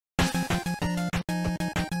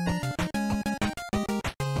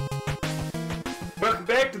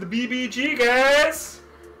back to the BBG, guys!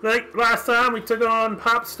 Like last time, we took on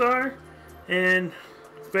Popstar and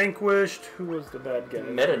vanquished, who was the bad guy?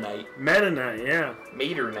 Meta Knight. Meta Knight, yeah.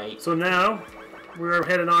 Mater Knight. So now, we're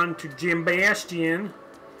headed on to Jim Bastion.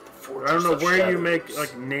 I don't know where you make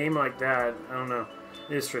like name like that. I don't know.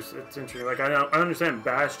 It's just, it's interesting. Like I understand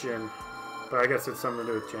Bastion, but I guess it's something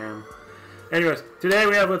to do with Jam. Anyways, today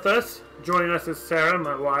we have with us, joining us is Sarah,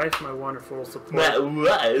 my wife, my wonderful support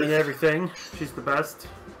and everything. She's the best.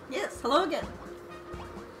 Yes, hello again.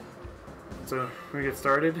 So, we get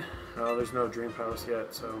started. Oh, there's no dream house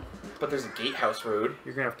yet, so... But there's a gatehouse road.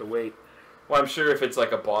 You're gonna have to wait. Well, I'm sure if it's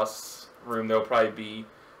like a boss room, there'll probably be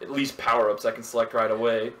at least power-ups I can select right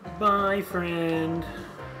away. Bye, friend.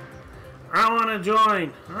 I wanna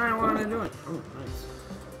join. I wanna join. Oh, nice.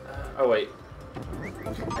 Oh, wait.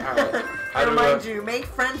 Alright. I remind you, make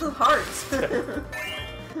friends with hearts.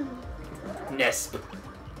 Nesp.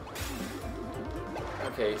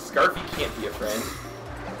 Okay, Scarfy can't be a friend.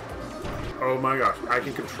 Oh my gosh, I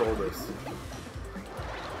can control this.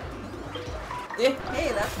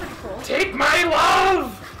 Hey, that's pretty cool. Take my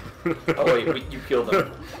love! Oh wait, you killed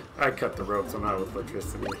him. I cut the ropes, I'm out with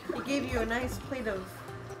electricity. He gave you a nice plate of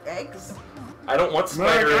eggs. I don't want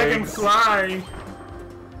spider Look, eggs. I can fly!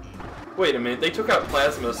 Wait a minute, they took out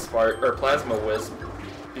Plasma Spark or Plasma Wisp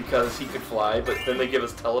because he could fly, but then they give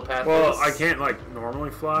us telepathy. Well, I can't like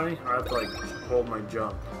normally fly. I have to like hold my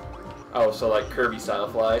jump. Oh, so like Kirby style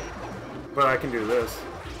fly. But I can do this.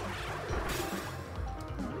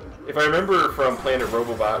 If I remember from Planet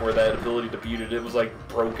Robobot, where that ability debuted, it was like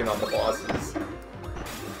broken on the bosses.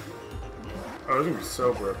 Oh, it's gonna be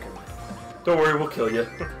so broken. Don't worry, we'll kill you.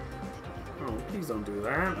 Oh, please don't do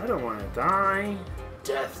that. I don't want to die.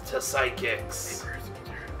 Death to psychics.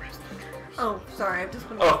 Oh, sorry, I've just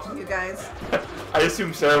been watching you guys. I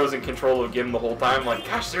assumed Sarah was in control of Gim the whole time. Like,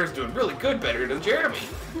 gosh, Sarah's doing really good, better than Jeremy.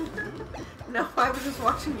 No, I was just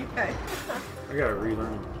watching you guys. I gotta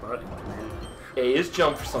relearn the button. A is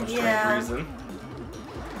jump for some strange reason.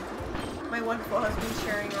 My wonderful husband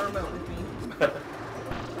sharing a remote with me.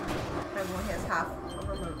 Everyone has half a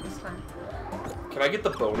remote this time. Can I get the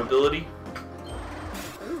bone ability?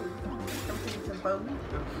 Ooh, something to bone.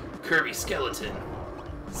 Kirby Skeleton.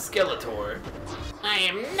 Skeletor. I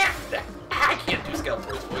am not that. I can't do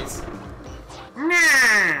Skeletor's voice.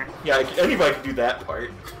 Nah! Yeah, anybody can do that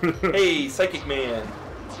part. Hey, Psychic Man.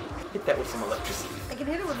 Hit that with some electricity. I can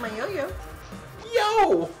hit it with my yo-yo.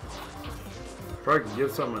 Yo! Probably can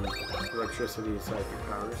give someone electricity psychic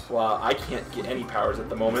powers. Well, I can't get any powers at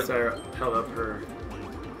the moment. Sarah held up her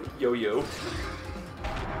Yo-yo.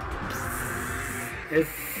 It's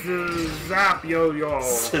zap yo-yo.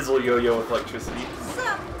 Sizzle yo-yo with electricity.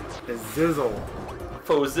 Zap. It's zizzle.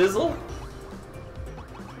 Faux zizzle?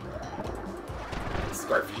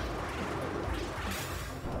 Scarfy.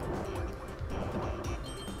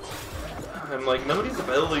 I'm like, none of these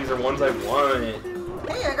abilities are ones I want.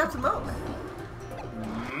 Hey, I got some milk.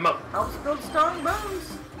 Mo. Helps build strong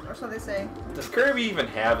bones. Or so they say. Does Kirby even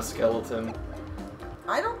have a skeleton?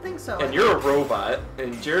 I don't think so. And you're a robot,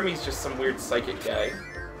 and Jeremy's just some weird psychic guy.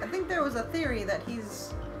 I think there was a theory that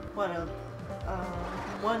he's, what, a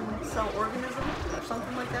one-cell organism or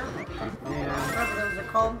something like that. Yeah. Whatever those are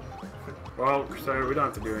called. Well, Sarah, we don't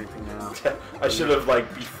have to do anything now. I should have,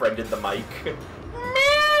 like, befriended the mic.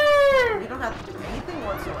 You don't have to do anything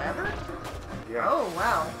whatsoever? Yeah. Oh,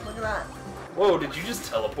 wow. Look at that. Whoa, did you just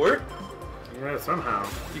teleport? Yeah, somehow.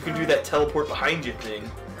 You can do that teleport behind you thing.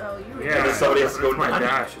 Oh, you were, Yeah, then somebody has to go it's my nutty.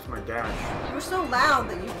 dash. It's my dash. you were so loud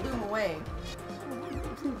that you blew him away.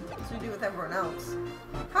 As we do with everyone else.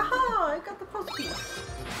 Haha, I got the post piece.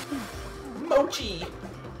 Mochi!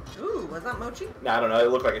 Ooh, was that mochi? Nah, I don't know.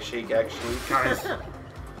 It looked like a shake, actually. Guys,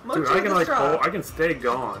 Mochi dude, I with can a like straw. I can stay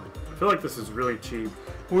gone. I feel like this is really cheap.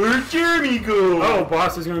 Where'd Jeremy go? Oh,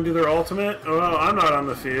 boss is gonna do their ultimate? Oh, well, I'm not on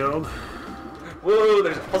the field. Whoa,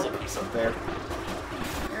 there's a puzzle piece up there.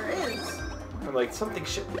 There is. I'm like, something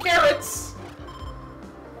shit. Carrots!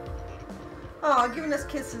 Oh, giving us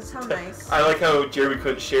kisses. How nice. I like how Jeremy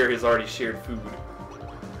couldn't share his already shared food.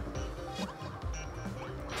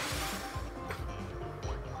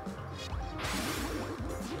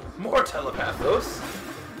 More telepathos.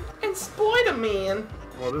 And Spider-Man.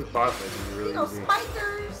 Well, this boss fight is really You know, easy.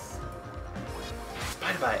 spiders.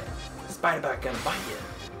 Spider-Bite. Spider-Bite gonna bite you.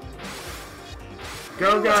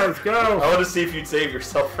 Go, guys, I go! want to see if you'd save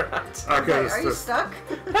yourself or not. Okay, Are it's you just... stuck?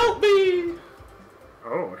 Help me!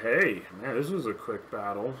 Oh, hey. Man, this was a quick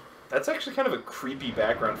battle. That's actually kind of a creepy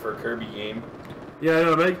background for a Kirby game. Yeah,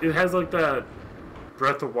 no, it has like that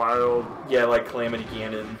Breath of Wild. Yeah, like Calamity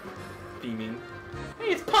Ganon theming.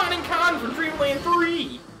 Hey, it's Pon and Con from Dreamland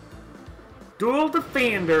 3! Dual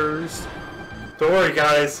defenders. Don't worry,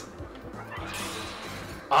 guys.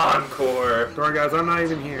 Encore. Don't worry, guys. I'm not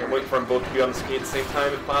even here. I'm waiting for them both to be on the screen at the same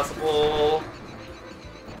time if possible.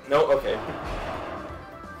 No? Okay.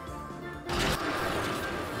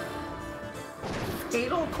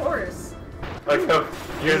 Fatal chorus. Like how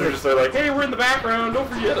you guys are just like, hey, we're in the background, don't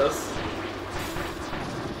forget us.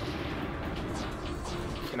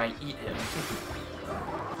 Can I eat him?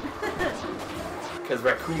 Because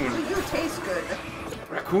raccoon. You taste good.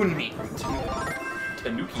 Raccoon meat.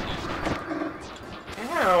 Tanuki meat.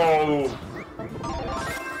 Ow!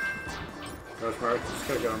 That's right. Just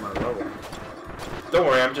gotta get on my level. Don't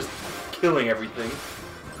worry, I'm just killing everything.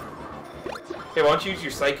 Hey, why don't you use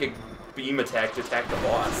your psychic beam attack to attack the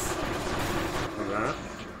boss? Like that?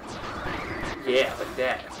 Yeah, like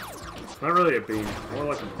that. It's not really a beam. More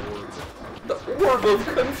like an orb. The orb of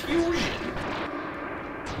confusion.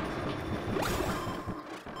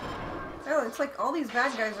 Oh, it's like all these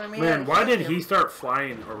bad guys are made. Man, why did he start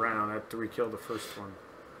flying around after we killed the first one?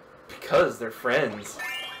 Because they're friends.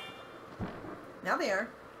 Now they are.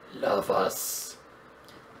 Love us.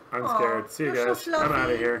 I'm Aw, scared. See you you're guys. so I'm out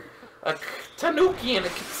fluffy. of here. A tanuki and a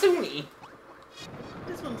kitsune.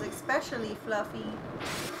 This one's especially fluffy.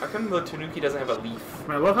 How come the tanuki doesn't have a leaf?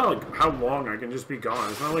 Man, I love how long I can just be gone.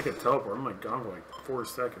 It's not like a teleport. I'm like gone for like 4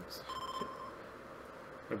 seconds.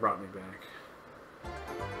 It brought me back.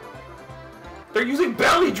 They're using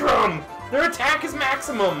belly drum! Their attack is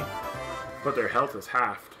maximum! But their health is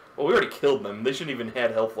halved. Well, we already killed them. They shouldn't even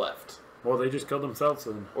had health left. Well, they just killed themselves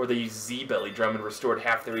then. Or they used Z belly drum and restored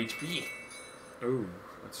half their HP. Ooh,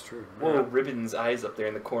 that's true. Whoa, Ribbon's eyes up there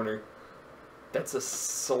in the corner. That's a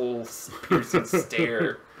soul-piercing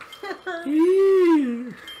stare.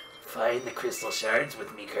 Yeah. Find the crystal shards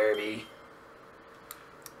with me, Kirby.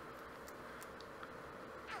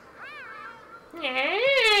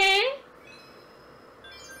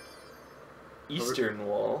 Eastern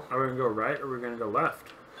wall. Are we gonna go right or are we gonna go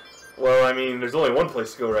left? Well, I mean, there's only one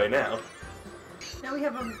place to go right now. Now we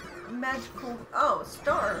have a magical... Oh,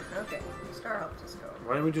 star. Okay. Star helps us go.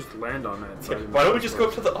 Why don't we just land on that side? Why don't we just go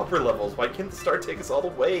up to the upper levels? Why can't the star take us all the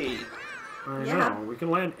way? I Yeah. know. We can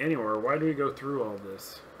land anywhere. Why do we go through all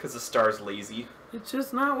this? Because the star's lazy. It's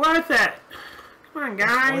just not worth it. Come on,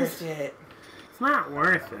 guys. It's worth it. It's not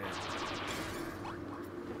worth it.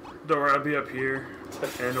 Dora, I'll be up here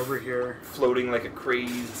and over here. Floating like a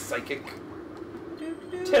crazed psychic.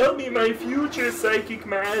 Doo-doo. Tell me my future, psychic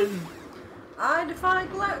man. I defy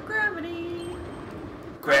gravity.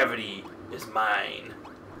 Gravity is mine.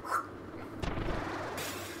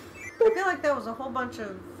 I feel like that was a whole bunch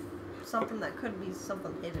of something that could be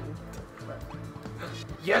something hidden. But...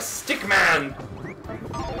 Yes, stick man.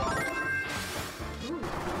 Ooh.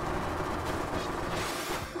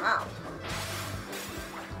 Wow.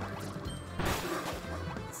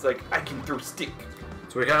 It's like, I can throw stick.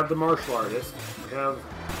 So we have the martial artist. We have...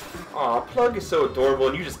 Aw, Plug is so adorable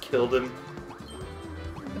and you just killed him.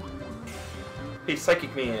 Hey,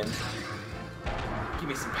 psychic man. Give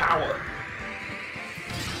me some power.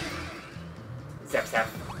 Zap zap.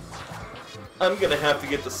 I'm gonna have to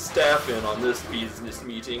get the staff in on this business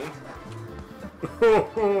meeting.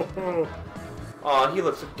 Aw, he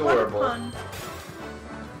looks adorable. What a pun.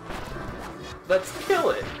 Let's kill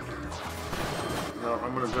it. No,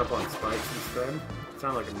 I'm gonna jump on spikes instead.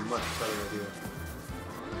 Sounds like a much better idea.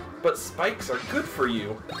 But spikes are good for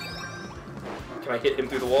you. Can I hit him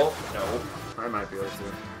through the wall? No. I might be able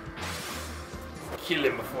to. Kill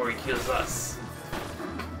him before he kills us.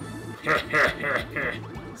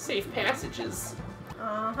 Safe passages.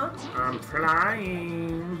 Uh-huh. I'm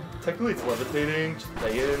flying. Technically it's levitating, just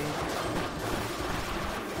saying.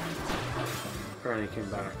 Apparently he came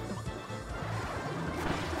back.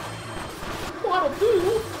 What'll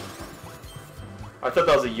do? I thought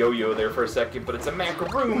that was a yo-yo there for a second, but it's a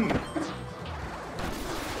macaroon.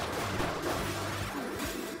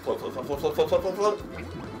 Float, float, float, float, float, float, float, float, float.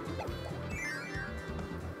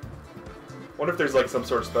 Wonder if there's like some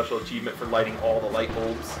sort of special achievement for lighting all the light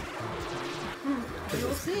bulbs.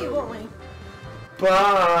 We'll see, won't we?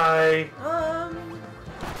 Bye!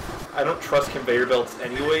 I I don't trust conveyor belts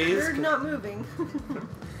anyways. You're not moving.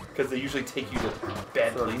 Because they usually take you to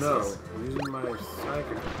bad So places. no, using my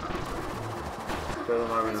psychic. Doesn't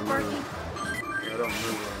allow me to Sparky. move. I don't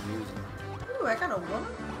move when I'm using it. Ooh, I got a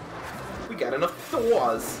woman. We got enough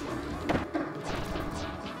doors.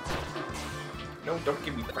 No, don't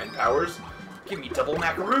give me friend powers. Give me double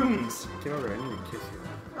macaroons. Get over here, I need to kiss you.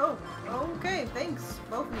 Oh, okay, thanks.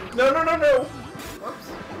 Both of you. No, no, no, no.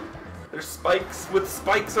 Whoops. There's spikes with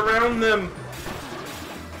spikes around them.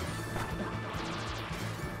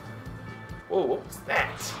 Whoa, what was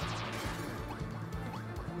that?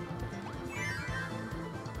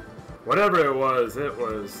 Whatever it was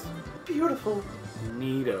beautiful.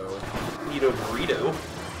 neato. Neato burrito.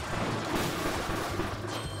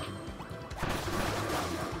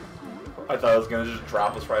 I thought it was gonna just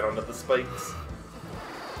drop us right onto the spikes.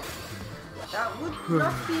 That would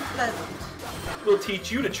not be pleasant. We'll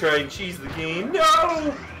teach you to try and cheese the game.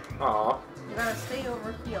 No! Aw. You gotta stay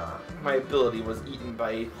over here. My ability was eaten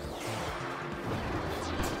by... You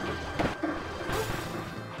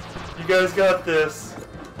guys got this.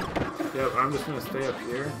 Yep, I'm just gonna stay up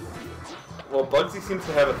here. Well, Bugsy seems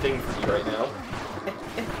to have a thing for me right now.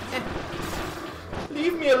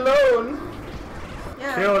 Leave me alone!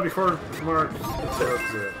 Yeah. Kill it before Mark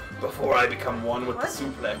absorbs it. Before I become one with What? the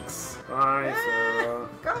suplex. Bye, Sarah.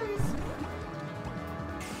 Guys.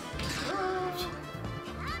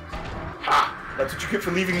 Ha! That's what you get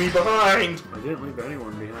for leaving me behind! I didn't leave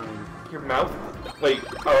anyone behind. Your mouth? Wait,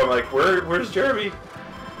 oh, I'm like, where's Jeremy?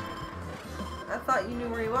 I thought you knew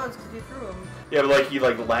where he was because you threw him. Yeah, but like, he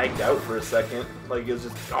like lagged out for a second. Like, it was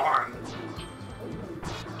just gone.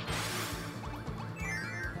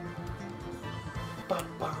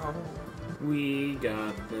 We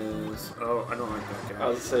got this. Oh, I don't like that guy. I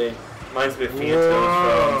would say, reminds me of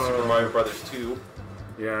Phantom from Super Mario Brothers 2.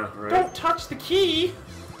 Yeah, right. Don't touch the key!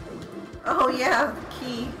 Oh yeah, the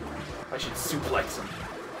key. I should suplex him.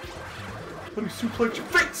 Let me suplex your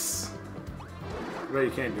face! But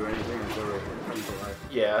you can't do anything until they come to life.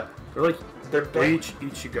 Yeah. They're like, They're big.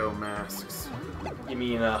 Ichigo masks. You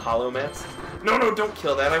mean Hollow Mats? No, no, don't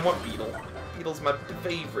kill that. I want Beetle. Beetle's my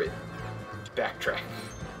favorite. Backtrack.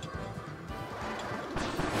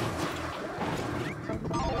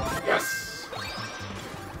 Yes!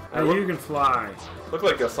 Hey, you can fly. Look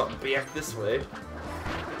like there's something back this way.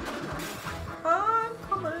 I'm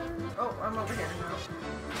coming. Oh, I'm over here now.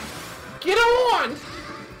 Get on!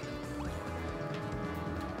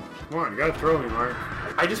 Come on, you gotta throw me, Mark.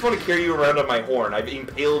 I just want to carry you around on my horn. I've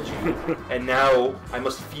impaled you, and now I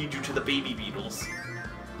must feed you to the baby beetles.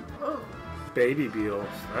 Oh. Baby beetles.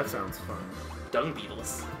 That sounds fun. Dung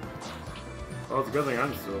beetles. Well, it's a good thing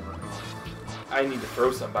I'm still. I need to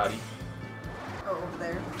throw somebody. Oh, over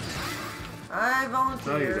there. I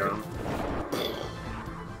volunteer. No, you don't.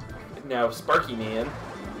 Now, Sparky Man.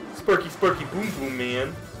 Sparky, Sparky, Boom Boom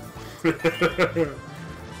Man.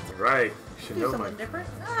 Right. You should Do know something my. different.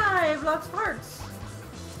 I have lots of hearts.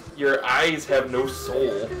 Your eyes have no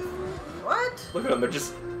soul. What? Look at them, they're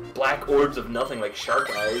just black orbs of nothing like shark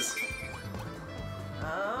eyes.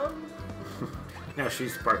 Now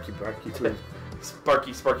she's Sparky Barky too.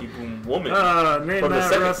 Sparky, Sparky, Boom Woman. Name from the that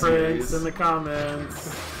second reference series. in the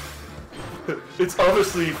comments. It's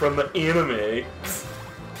obviously from the anime.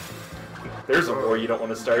 There's a war you don't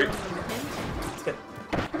want to start.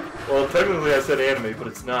 Well, technically I said anime, but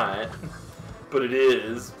it's not. But it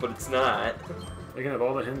is, but it's not. They can have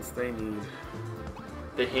all the hints they need.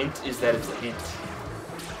 The hint is that it's a hint.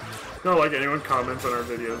 Not like anyone comments on our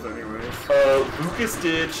videos anyways. Lucas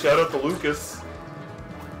did. Shout out to Lucas.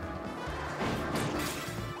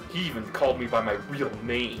 He even called me by my real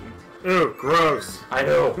name. Ew, gross. I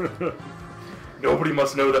know. Nobody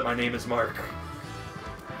must know that my name is Mark.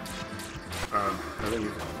 I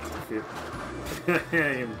think you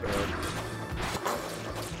impaled.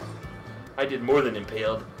 I did more than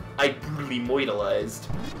impaled. I brutally moidalized.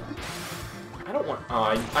 I don't want...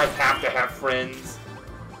 I have to have friends.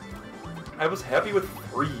 I was happy with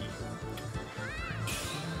 3.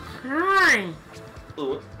 Hi.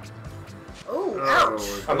 Ooh. Oh,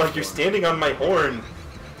 ouch. I'm like, you're standing on my horn.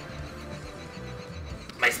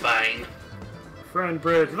 My spine. Friend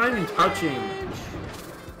bridge, not even touching.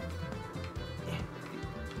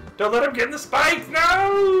 Don't let him get in the spikes,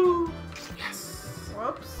 no! Yes.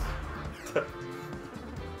 Whoops. The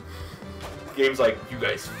game's like, you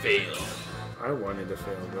guys failed. I wanted to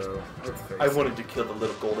fail though. Let's face I it. wanted to kill the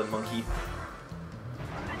little golden monkey.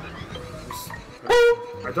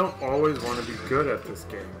 I don't always want to be good at this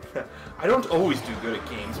game. I don't always do good at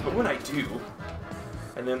games, but when I do,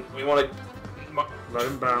 and then we want to... Let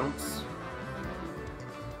him bounce.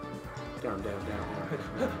 Down, down, down.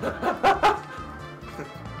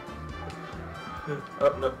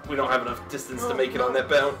 Oh, no, we don't have enough distance to make it on that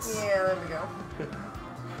bounce. Yeah, there we go.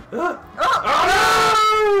 Ah. Oh!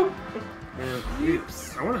 Oh no! Man,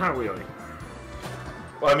 I wonder how we like.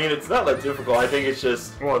 Well, I mean, it's not that difficult. I think it's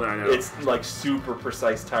just... Well, I know. It's like super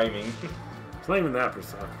precise timing. It's not even that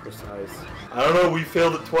precise. I don't know, we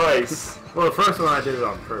failed it twice. Well, the first one I did it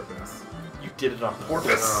on purpose. You did it on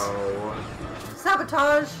purpose. Oh.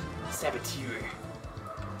 Sabotage. Saboteur.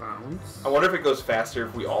 Bounce. I wonder if it goes faster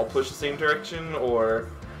if we all push the same direction, or...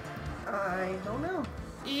 I don't know.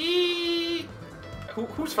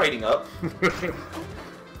 Who's fighting up?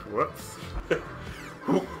 Whoops.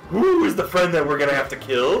 Who is the friend that we're gonna have to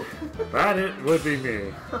kill? That it would be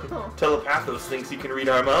me. Telepathos thinks he can read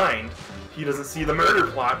our mind. He doesn't see the murder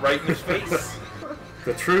plot right in his face.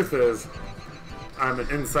 The truth is, I'm an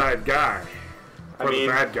inside guy. For the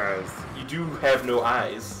bad guys. You do have no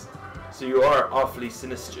eyes, so you are awfully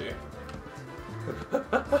sinister.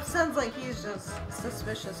 Sounds like he's just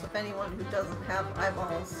suspicious of anyone who doesn't have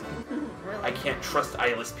eyeballs. Really? I can't trust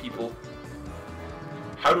eyeless people.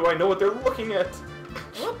 How do I know what they're looking at?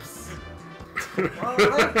 Whoops. Well,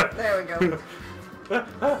 there we go.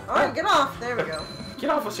 Alright, get off. There we go. Get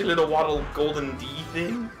off us, you little waddle golden D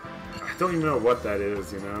thing. I don't even know what that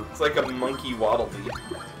is, you know? It's like a monkey waddle dee.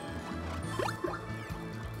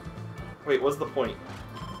 Wait, what's the point?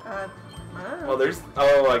 I don't know. Well, there's...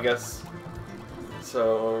 Oh, I guess...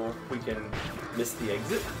 So, we can miss the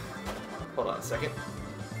exit? Hold on a second.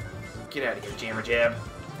 Get out of here, Jammer Jab.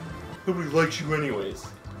 Nobody likes you anyways.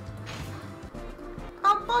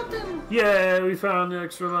 A button! Yeah, we found the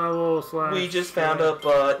extra level / We just found a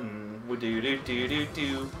button. We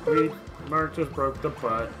do. Mark just broke the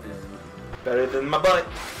button. Better than my butt.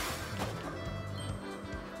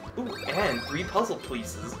 Ooh, and 3 puzzle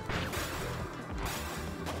pieces.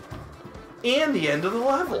 And the end of the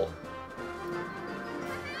level.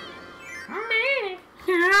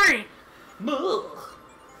 Ugh.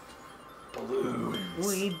 Balloons.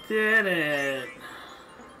 We did it.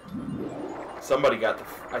 Somebody got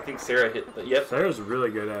the... I think Sarah hit the... Yep. Sarah's really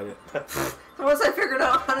good at it. Once I figured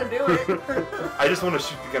out how to do it. I just want to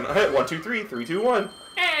shoot the gun. 1, 2, 3. 3, 2, 1.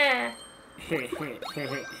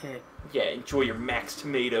 Yeah, enjoy your max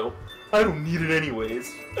tomato. I don't need it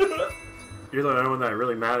anyways. You're the only one that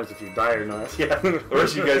really matters if you die or not. Yeah, the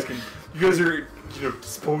rest of you guys can... You guys are, you know,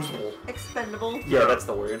 disposable. Expendable. Yeah, that's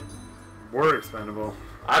the word. We're expendable.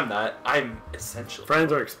 I'm not. I'm essential.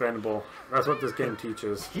 Friends are expendable. That's what this game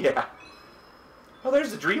teaches. Yeah. Oh,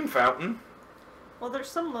 there's the dream fountain. Well, there's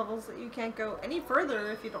some levels that you can't go any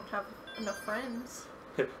further if you don't have enough friends.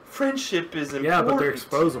 Friendship is important. Yeah, but they're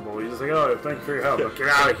exposable. You're just like, oh, thanks for your help. But get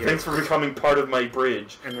out of here. Thanks for becoming part of my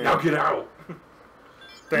bridge. And then, now get out.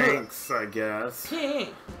 Thanks, I guess.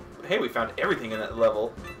 Hey, we found everything in that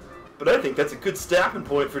level. But I think that's a good stopping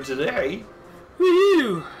point for today.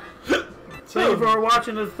 Woo! Thank you for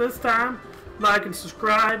watching us this time. Like and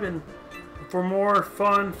subscribe, and for more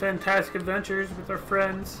fun, fantastic adventures with our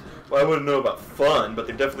friends. Well, I wouldn't know about fun, but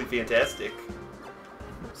they're definitely fantastic.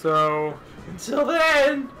 So, until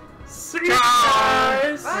then, see you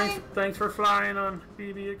guys! Bye! Thanks for flying on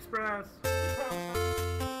BB Express.